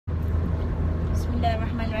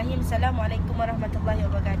Bismillahirrahmanirrahim. Assalamualaikum warahmatullahi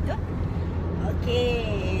wabarakatuh.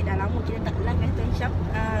 Okey, dah lama kita tak live Tuan Syam.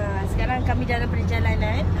 Sekarang kami dalam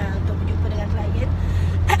perjalanan untuk berjumpa dengan klien.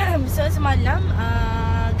 So semalam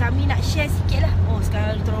kami nak share sikit lah. Oh,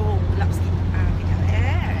 sekarang terus gelap sikit. Kejap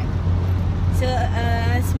So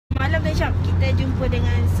semalam Tuan Syam kita jumpa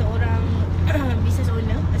dengan seorang business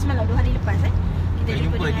owner. Semalam 2 hari lepas kita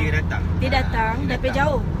jumpa dengan, dia datang daripada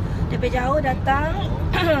jauh. Daripada jauh datang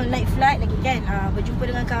naik flight lagi kan, berjumpa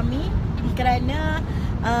dengan kami kerana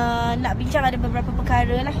nak bincang ada beberapa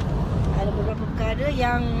perkara lah. Ada beberapa perkara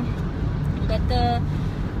yang kata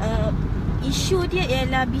isu dia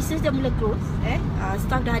ialah bisnes dah mula growth.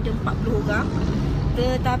 Staff dah ada 40 orang.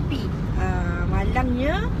 Tetapi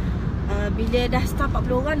malangnya bila dah staff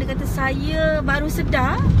 40 orang, dia kata saya baru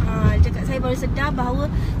sedar, saya baru sedar bahawa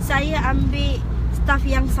saya ambil staff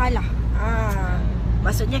yang salah.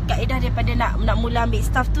 Maksudnya kaedah daripada nak mula ambil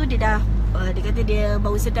staff tu, dia dah dia kata dia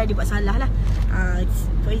baru sedar dia buat salah lah.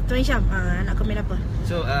 Tuan Syam, nak komen apa?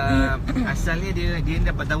 So asalnya dia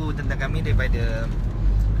dapat tahu tentang kami daripada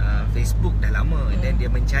Facebook dah lama. Dan dia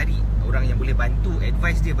mencari orang yang boleh bantu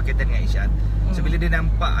advice dia berkaitan dengan HR. So bila dia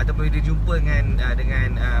nampak ataupun dia jumpa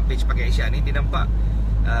dengan page Pakar HR ni, dia nampak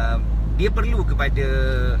dia perlu kepada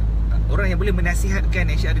orang yang boleh menasihatkan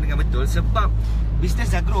HR dia dengan betul. Sebab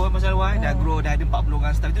bisnes dah grow masalah dah grow, dah ada 40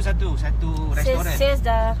 orang staff. Itu satu restoran. Sales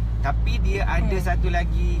dah. Tapi dia ada satu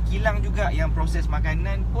lagi kilang juga yang proses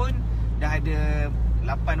makanan pun dah ada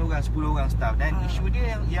 8 orang, 10 orang staff. Dan isu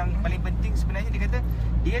dia yang paling penting sebenarnya, dia kata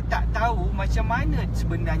dia tak tahu macam mana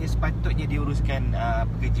sebenarnya sepatutnya dia uruskan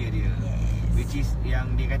pekerja dia. Which is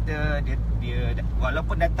yang dia kata dia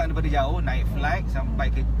walaupun datang daripada jauh, naik flight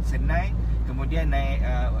sampai ke Senai, kemudian naik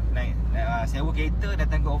sewa kereta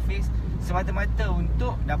datang ke office semata-mata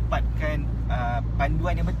untuk dapatkan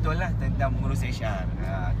panduan yang betul lah tentang mengurus HR.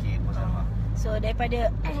 Okey, Puan Salma. So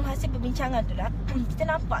daripada hasil perbincangan tu lah, kita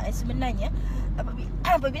nampak sebenarnya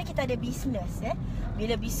apabila kita ada bisnes,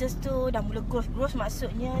 bila bisnes tu dah mula growth,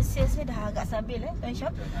 maksudnya sales dia dah agak stabil Tuan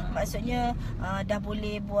Syam. Maksudnya dah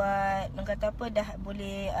boleh buat, orang kata apa, dah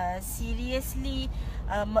boleh seriously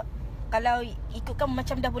kalau ikutkan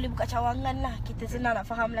macam dah boleh buka cawangan lah. Kita senang nak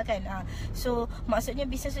faham lah kan. So maksudnya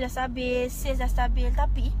bisnes sudah stabil, sales dah stabil.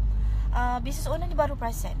 Tapi business owner ni baru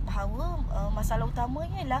perasan bahawa masalah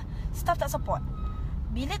utamanya ialah staff tak support.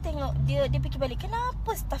 Bila tengok dia fikir balik,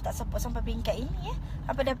 kenapa staff tak support sampai peringkat ini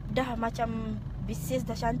apa dah macam bisnes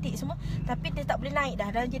dah cantik semua, tapi dia tak boleh naik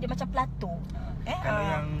dah jadi macam plateau. Kalau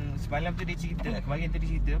yang semalam tu dia cerita, kemarin tu dia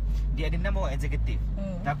cerita, dia ada 6 orang eksekutif.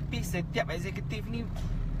 Tapi setiap eksekutif ni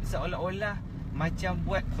seolah-olah macam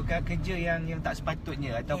buat perkara kerja yang tak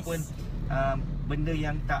sepatutnya, ataupun benda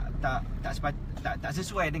yang tak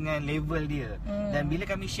sesuai dengan level dia. Dan bila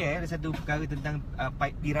kami share satu perkara tentang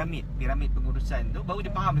piramid pengurusan tu, baru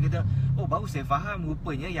dia faham. Dia kata, oh baru saya faham,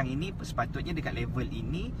 rupanya yang ini sepatutnya dekat level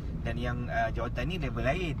ini dan yang jawatan ni level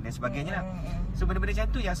lain dan sebagainya lah. So benda-benda macam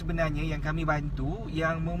tu yang sebenarnya yang kami bantu,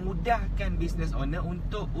 yang memudahkan business owner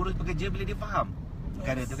untuk urus pekerja bila dia faham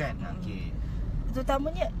perkara tu kan. Okey.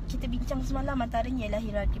 Terutamanya kita bincang semalam antaranya ialah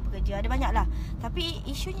hierarki pekerja. Ada banyak lah. Tapi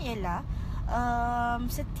isunya ialah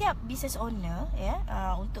setiap business owner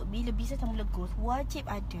untuk bila bisnes dah mula growth, wajib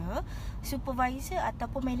ada supervisor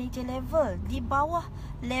ataupun manager level di bawah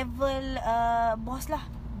level bos lah,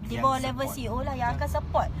 di bawah level CEO lah, yang akan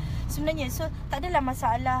support sebenarnya. So tak adalah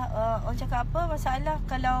masalah, orang cakap apa, masalah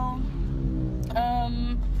kalau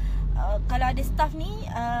ada staff ni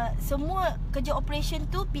semua kerja operation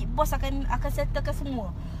tu big boss akan settlekan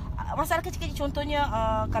semua. Masalah kecil-kecil contohnya,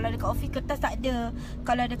 kalau dekat office kertas tak ada,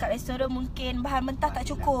 kalau dekat restoran mungkin bahan mentah tak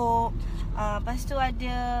cukup, lepas tu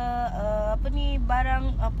ada barang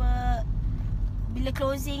bila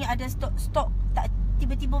closing ada stok tak,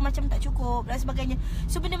 tiba-tiba macam tak cukup dan sebagainya.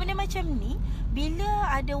 So benda-benda macam ni,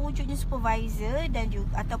 bila ada wujudnya supervisor dan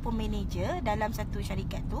juga ataupun manager dalam satu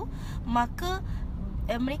syarikat tu, maka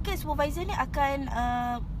mereka supervisor ni akan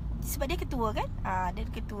sebab dia ketua kan, dia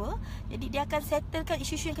ketua, jadi dia akan settlekan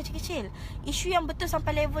isu-isu yang kecil-kecil. Isu yang betul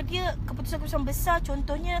sampai level dia, keputusan-keputusan besar,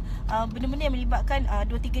 contohnya benda-benda yang melibatkan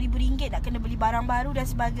 2-3 ribu ringgit, nak kena beli barang baru dan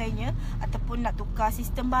sebagainya, ataupun nak tukar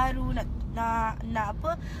sistem baru, nak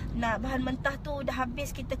bahan mentah tu dah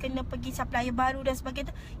habis, kita kena pergi supplier baru dan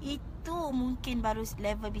sebagainya. Itu mungkin baru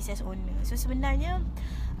level business owner. So sebenarnya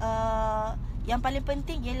yang paling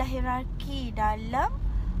penting ialah hierarki dalam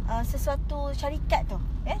sesuatu syarikat tu.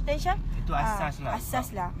 Tuan Syam? Itu asas lah. Asas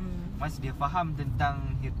lah. Mas dia faham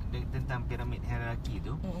tentang piramid hierarki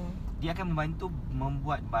tu, dia akan membantu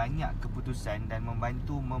membuat banyak keputusan dan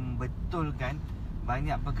membantu membetulkan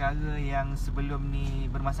banyak perkara yang sebelum ni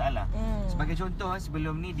bermasalah. Sebagai contoh,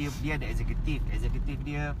 sebelum ni dia ada eksekutif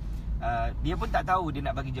dia dia pun tak tahu dia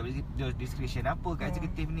nak bagi job description apa kat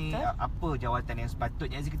eksekutif ni, apa jawatan yang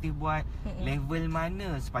sepatutnya eksekutif buat, level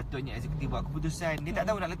mana sepatutnya eksekutif buat keputusan. Dia tak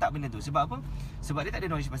tahu nak letak benda tu. Sebab apa? Sebab dia tak ada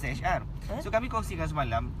knowledge pasal HR. So kami kongsikan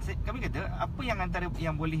semalam, kami kata apa yang antara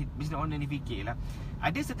yang boleh business owner ni fikirlah.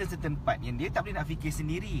 Ada certain part yang dia tak boleh nak fikir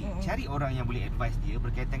sendiri. Cari orang yang boleh advise dia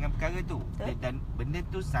berkaitan dengan perkara tu. Dan benda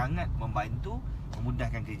tu sangat membantu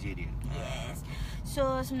memudahkan kerja dia. Yes.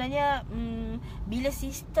 So sebenarnya bila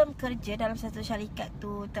sistem kerja dalam satu syarikat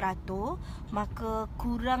tu teratur, maka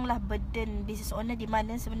kuranglah burden business owner, di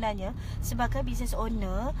mana sebenarnya sebagai business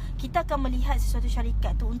owner kita akan melihat sesuatu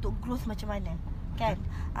syarikat tu untuk growth macam mana, kan?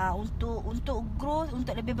 Untuk growth,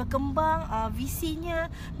 untuk lebih berkembang,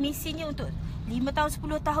 visinya, misinya untuk 5 tahun,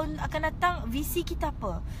 10 tahun akan datang, visi kita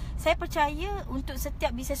apa. Saya percaya untuk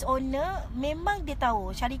setiap business owner memang dia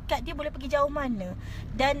tahu syarikat dia boleh pergi jauh mana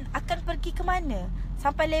dan akan pergi ke mana,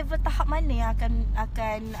 sampai level tahap mana yang akan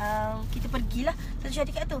kita pergilah satu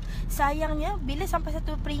syarikat tu. Sayangnya bila sampai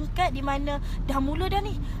satu peringkat di mana dah mula dah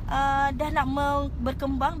ni, dah nak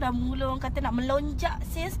berkembang, dah mula orang kata nak melonjak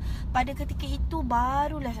sales, pada ketika itu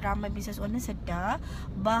barulah ramai business owner sedar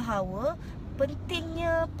bahawa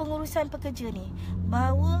pentingnya pengurusan pekerja ni.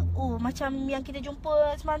 Bahawa macam yang kita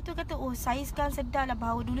jumpa semalam tu, kata saya sekarang sedarlah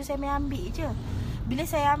bahawa dulu saya main ambil je. Bila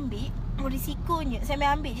saya ambil, risikonya saya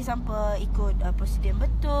main ambil je sampai ikut prosedur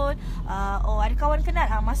betul. Ada kawan kenal,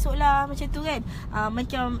 masuklah macam tu kan.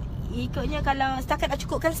 Macam ikutnya kalau setakat nak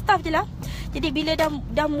cukupkan staff je lah. Jadi bila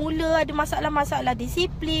dah mula ada masalah-masalah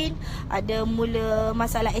disiplin, ada mula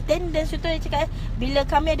masalah attendance, contoh dia cakap, bila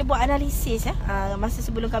kami ada buat analisis masa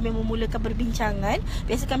sebelum kami memulakan perbincangan,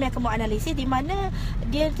 biasa kami akan buat analisis di mana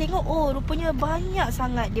dia tengok rupanya banyak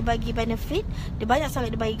sangat dia bagi benefit, dia banyak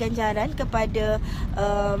sangat dia bagi ganjaran kepada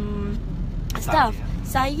staff.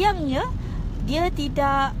 Sayangnya dia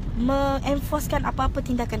tidak mengenforcekan apa-apa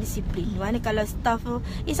tindakan disiplin. Mana kalau staff tu,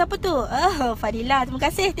 siapa tu? Fadila, terima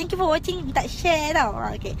kasih, thank you for watching, minta share tau.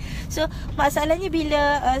 Okay. So masalahnya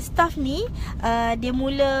bila staff ni dia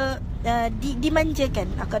mula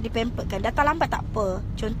dimanjakan, akan dipamperkan, datang lambat tak apa.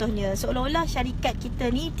 Contohnya seolah-olah syarikat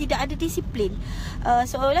kita ni tidak ada disiplin.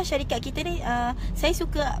 Seolah-olah syarikat kita ni saya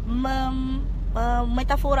suka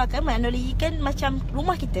metaforakan, menanalogikan macam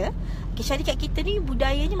rumah kita. Syarikat kita ni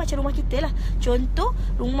budayanya macam rumah kita lah. Contoh,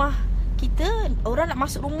 rumah kita, orang nak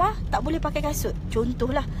masuk rumah tak boleh pakai kasut.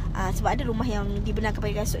 Contohlah, sebab ada rumah yang dibenarkan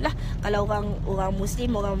pakai kasut lah. Kalau orang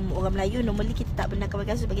Muslim, orang Melayu, normally kita tak benarkan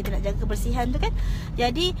pakai kasut sebab kita nak jaga kebersihan tu kan.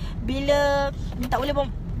 Jadi bila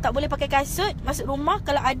tak boleh pakai kasut masuk rumah,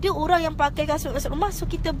 kalau ada orang yang pakai kasut masuk rumah, so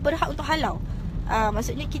kita berhak untuk halau.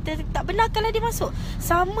 Maksudnya kita tak benarkanlah dia masuk.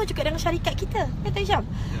 Sama juga dengan syarikat kita, kata Syam.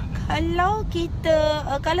 Kalau kita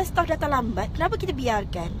kalau staff datang lambat, kenapa kita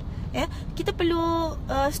biarkan? Kita perlu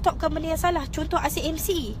stopkan benda yang salah. Contoh asyik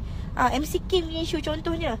MC, MC Kim ni isu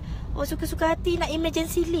contohnya. Suka-suka hati nak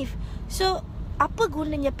emergency leave. So apa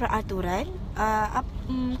gunanya peraturan?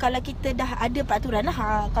 Kalau kita dah ada peraturan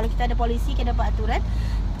lah, kalau kita ada polisi, kita ada peraturan,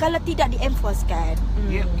 kalau tidak di-enforcekan.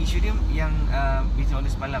 Isu dia yang business owner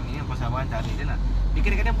semalam ni, yang pasal abang tarik je lah. Dia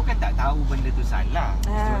kadang-kadang bukan tak tahu benda tu salah.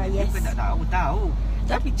 Dia bukan tak tahu.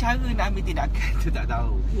 Tapi cara nak ambil tindakan tu tak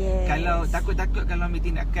tahu. Kalau takut-takut kalau ambil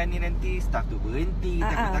tindakan ni nanti staff tu berhenti.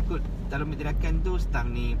 Takut-takut kalau ambil tindakan tu staff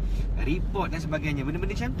ni report dan sebagainya.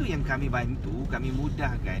 Benda-benda macam tu yang kami bantu, kami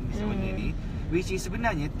mudahkan business owner ni. Which is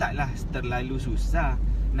sebenarnya taklah terlalu susah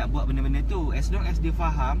nak buat benda-benda tu, as long as dia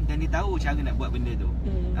faham dan dia tahu cara nak buat benda tu.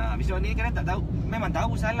 Business owner ni kadang tak tahu, memang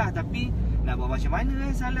tahu salah, tapi nak buat macam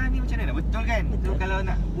mana salah ni, macam mana nak betul kan? Betul. Kalau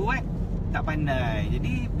nak buat tak pandai.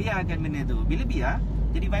 Jadi biarkan benda tu. Bila biar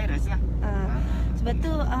jadi virus lah. Sebab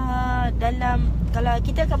tu dalam, kalau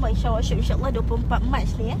kita akan buat insya-Allah 24 Mac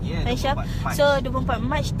ni So 24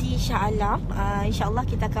 Mac di Shah Alam, insya-Allah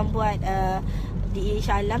kita akan buat di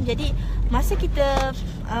Shah Alam. Jadi masa kita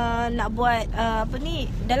nak buat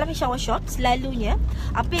dalam insya-Allah shop, selalunya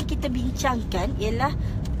apa yang kita bincangkan ialah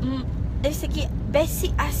dari segi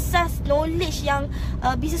basic asas knowledge yang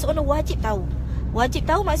business owner wajib tahu. Wajib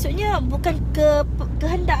tahu maksudnya bukan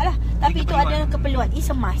kehendak lah, tapi itu adalah keperluan.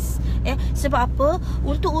 It's a must. Sebab apa?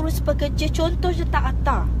 Untuk urus pekerja, contoh je tak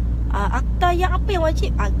akta. Akta yang apa yang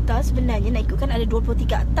wajib? Akta sebenarnya nak ikutkan ada 23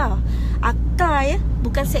 akta. Akta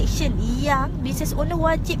bukan section yang business owner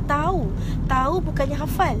wajib tahu. Tahu bukannya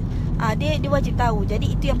hafal. Dia wajib tahu.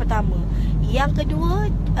 Jadi itu yang pertama. Yang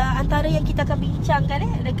kedua, antara yang kita akan bincangkan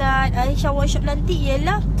dekat Insya Workshop nanti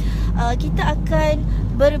ialah kita akan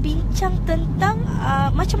berbincang tentang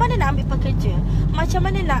macam mana nak ambil pekerja, macam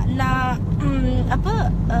mana nak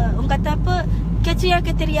orang kata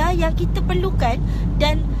kriteria-kriteria yang kita perlukan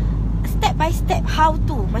dan step by step how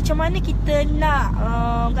to, macam mana kita nak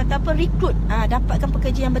recruit, dapatkan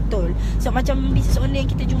pekerja yang betul. So macam business owner yang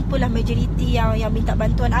kita jumpa lah, majoriti yang minta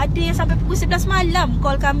bantuan, ada yang sampai pukul 11 malam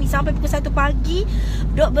call kami, sampai pukul 1 pagi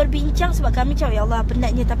duk berbincang sebab kami macam ya Allah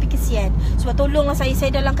penatnya, tapi kesian sebab tolonglah saya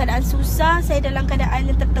dalam keadaan susah, saya dalam keadaan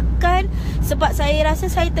yang tertekan sebab saya rasa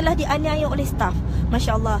saya telah dianiaya oleh staf.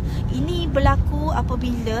 Masya Allah, ini berlaku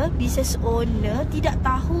apabila business owner tidak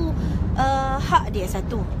tahu hak dia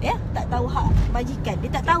satu, ya, tak tahu hak majikan,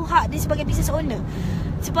 dia tak tahu hak dia sebagai business owner.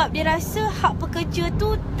 Sebab dia rasa hak pekerja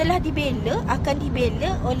tu telah dibela, akan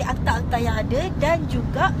dibela oleh akta-akta yang ada dan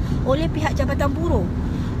juga oleh pihak Jabatan Buruh.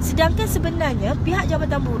 Sedangkan sebenarnya pihak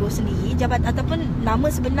Jabatan Buruh sendiri, ataupun nama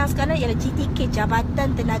sebenar sekarang ialah JTK,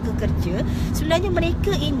 Jabatan Tenaga Kerja, sebenarnya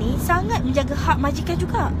mereka ini sangat menjaga hak majikan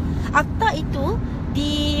juga. Akta itu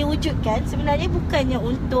diwujudkan sebenarnya bukannya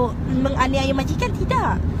untuk menganiaya majikan,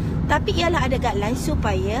 tidak, tapi ialah ada guideline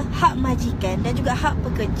supaya hak majikan dan juga hak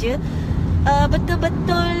pekerja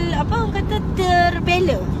betul-betul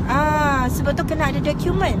terbela. Sebab tu kena ada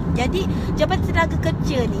dokumen. Jadi Jabatan Tenaga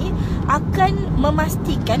Kerja ni akan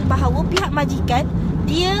memastikan bahawa pihak majikan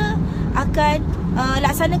dia akan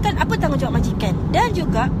laksanakan apa tanggungjawab majikan, dan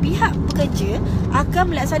juga pihak pekerja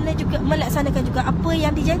akan melaksanakan juga apa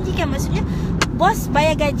yang dijanjikan. Maksudnya bos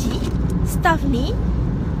bayar gaji staff ni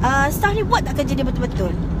buat tak kerja dia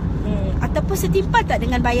betul-betul, ataupun setimpal tak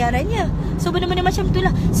dengan bayarannya. So benda-benda macam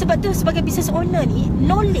itulah. Sebab tu sebagai business owner ni,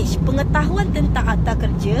 knowledge, pengetahuan tentang akta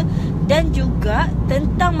kerja dan juga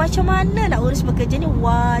tentang macam mana nak urus pekerja ni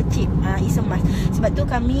wajib, is a must. Sebab tu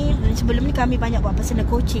kami sebelum ni kami banyak buat personal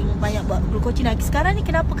coaching, banyak buat group coaching lagi. Sekarang ni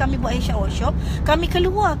kenapa kami buat HR workshop, kami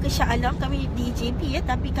keluar ke Shah Alam, kami di JB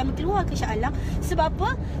tapi kami keluar ke Shah Alam. Sebab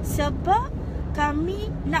apa? Sebab kami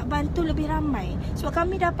nak bantu lebih ramai. Sebab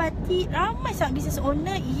kami dapati ramai sangat business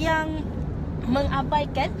owner yang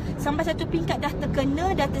mengabaikan sampai satu peringkat dah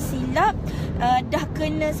terkena, dah tersilap, dah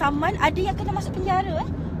kena saman, ada yang kena masuk penjara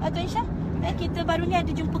Tuan Syah. Kita baru ni ada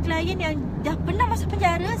jumpa klien yang dah pernah masuk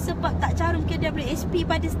penjara sebab tak carum KWSP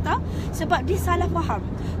pada staff, sebab dia salah faham.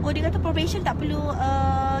 Dia kata probation tak perlu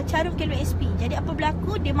carum KWSP. Jadi apa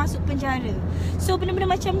berlaku? Dia masuk penjara. So benda-benda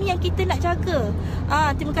macam ni yang kita nak jaga.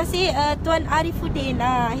 Terima kasih Tuan Arifuddin.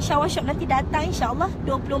 HR workshop nanti datang insyaAllah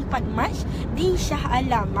 24 Mac di Shah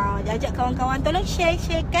Alam. Ajak kawan-kawan tolong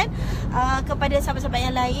sharekan kepada sahabat-sahabat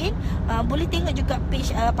yang lain. Boleh tengok juga page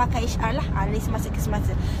Pakar HR lah, dari semasa ke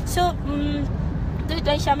semasa. So tu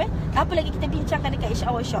Tuan Syam, apa lagi kita bincangkan dekat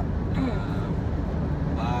HR workshop?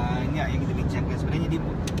 Banyak yang kita bincangkan. Sebenarnya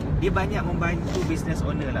dia banyak membantu business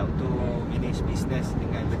owner lah untuk manage business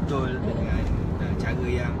dengan betul, dengan cara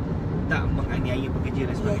yang tak menganiaya pekerja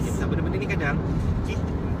dan sebagainya. Sebab benda-benda ni kadang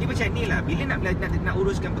dia macam ni lah, bila nak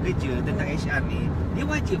uruskan pekerja tentang HR ni, dia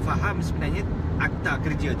wajib faham sebenarnya akta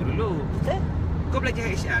kerja tu dulu. Betul. Kau belajar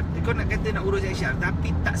HR, kau nak kata nak urus HR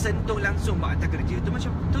tapi tak sentuh langsung akta kerja tu,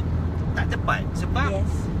 macam tu tak tepat. Sebab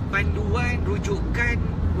panduan, rujukan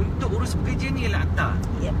untuk urus pekerja ni ialah akta.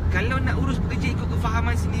 Kalau nak urus pekerja ikut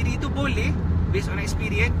kefahaman sendiri tu boleh, based on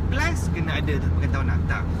experience, plus kena ada pengetahuan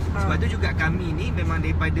akta. Sebab tu juga kami ni memang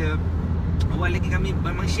daripada awal lagi kami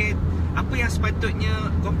memang share apa yang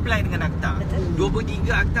sepatutnya comply dengan akta. 23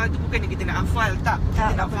 akta tu bukannya kita nak hafal, tak.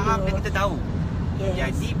 Kita nak faham dan kita tahu.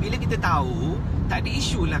 Jadi bila kita tahu, tak ada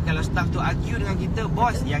isu lah kalau staff tu argue dengan kita,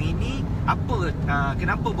 bos yang ini apa,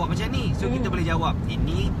 kenapa buat macam ni. So kita boleh jawab,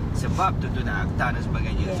 ini sebab tuntutan akta dan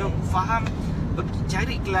sebagainya. So faham,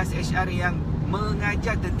 cari kelas HR yang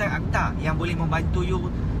mengajar tentang akta, yang boleh membantu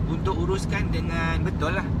you untuk uruskan dengan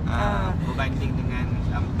betul lah, berbanding dengan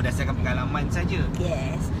berdasarkan pengalaman saja.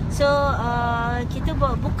 So kita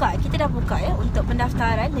dah buka untuk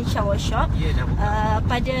pendaftaran HR workshop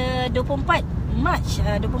pada 24 Mac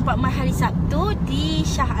hari Sabtu di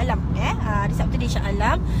Shah Alam. Hari Sabtu di Shah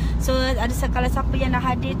Alam. So kalau siapa yang nak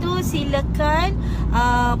hadir tu silakan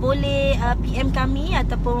boleh PM kami,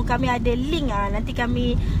 ataupun kami ada link. Nanti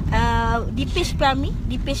kami di page kami,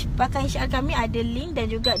 di page Pakar HR kami ada link, dan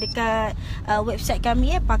juga dekat website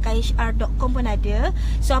kami pakarhr.com pun ada.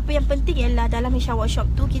 So apa yang penting ialah dalam HR workshop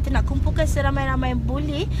tu kita nak kumpulkan seramai-ramai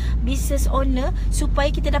boleh business owner supaya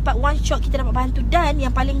kita dapat one shot, kita dapat bantu. Dan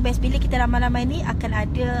yang paling best, bila kita ramai-ramai ni akan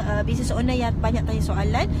ada business owner yang banyak tanya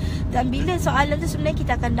soalan, dan bila soalan tu sebenarnya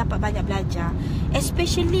kita akan dapat banyak belajar.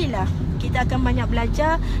 Especially lah kita akan banyak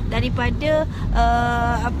belajar daripada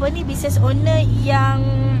business owner yang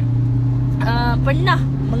pernah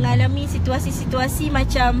mengalami situasi-situasi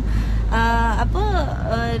macam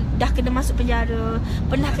dah kena masuk penjara,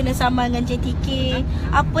 pernah kena saman dengan JTK.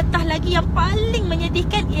 Apatah lagi yang paling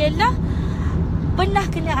menyedihkan ialah pernah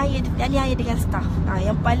kena aniaya dengan staff.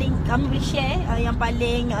 Yang paling kami boleh share, yang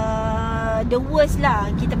paling the worst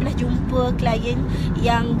lah, kita pernah jumpa klien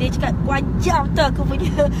yang dia cakap, wajar tu aku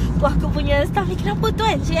punya staff ni, kenapa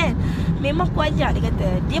tuan kan? Memang wajar, dia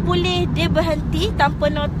kata. Dia berhenti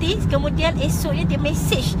tanpa notis, kemudian esoknya dia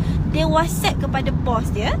message, dia WhatsApp kepada bos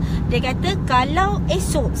dia. Dia kata kalau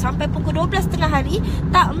esok sampai pukul 12 tengah hari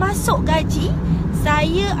tak masuk gaji,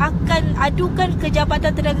 saya akan adukan ke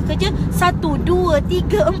Jabatan Tenaga Kerja 1, 2,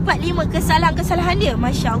 3, 4, 5 kesalahan-kesalahan dia.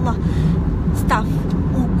 Masya Allah.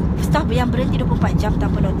 Staff yang berhenti 24 jam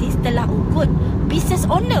tanpa notis telah ugut business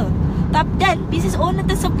owner. Dan business owner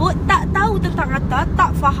tersebut tak tahu tentang Atta,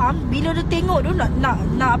 tak faham. Bila dia tengok tu nak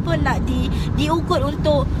diugut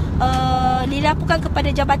untuk dilaporkan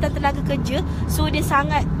kepada Jabatan Tenaga Kerja, so dia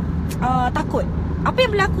sangat takut. Apa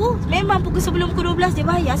yang berlaku? Memang sebelum pukul 12 dia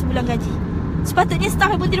bayar sebulan gaji. Sepatutnya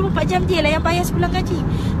staff yang berhenti 24 jam dia lah yang bayar sebulan gaji.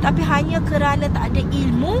 Tapi hanya kerana tak ada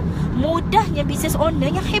ilmu, mudahnya business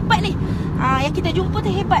owner yang hebat ni, yang kita jumpa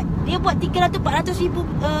tu hebat, dia buat 300-400 ribu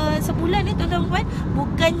sebulan ni tuan-tuan,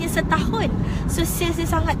 bukannya setahun. So sales dia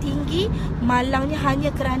sangat tinggi. Malangnya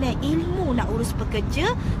hanya kerana ilmu nak urus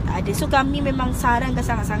pekerja tak ada. So kami memang sarankan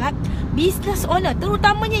sangat-sangat business owner,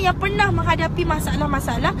 terutamanya yang pernah menghadapi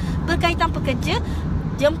masalah-masalah berkaitan pekerja,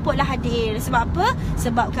 jemputlah hadir. Sebab apa?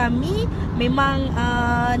 Sebab kami memang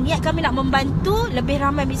niat kami nak membantu lebih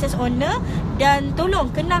ramai business owner. Dan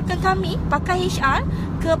tolong kenalkan kami, Pakar HR,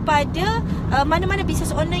 kepada mana-mana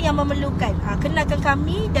business owner yang memerlukan. Kenalkan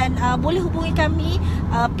kami dan boleh hubungi kami.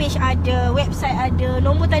 Page ada, website ada,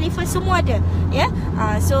 nombor telefon semua ada, ya.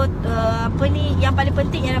 So yang paling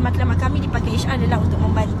penting dalam matlamat kami di Pakar HR adalah untuk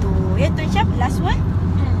membantu. Ya Tuan Syam, last word?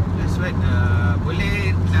 Last word,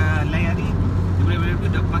 boleh layari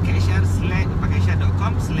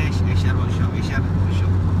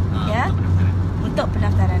www.pakarhr.com/hrworkshop. Ya, untuk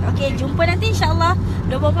pendaftaran. Okey, jumpa nanti insya-Allah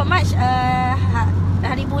 24 Mac,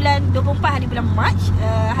 hari bulan 24 hari bulan Mac,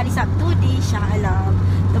 hari Sabtu di Shah Alam.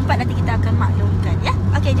 Tempat nanti kita akan maklumkan, ya.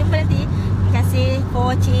 Okey, jumpa nanti. Terima kasih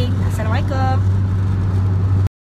for watching. Assalamualaikum.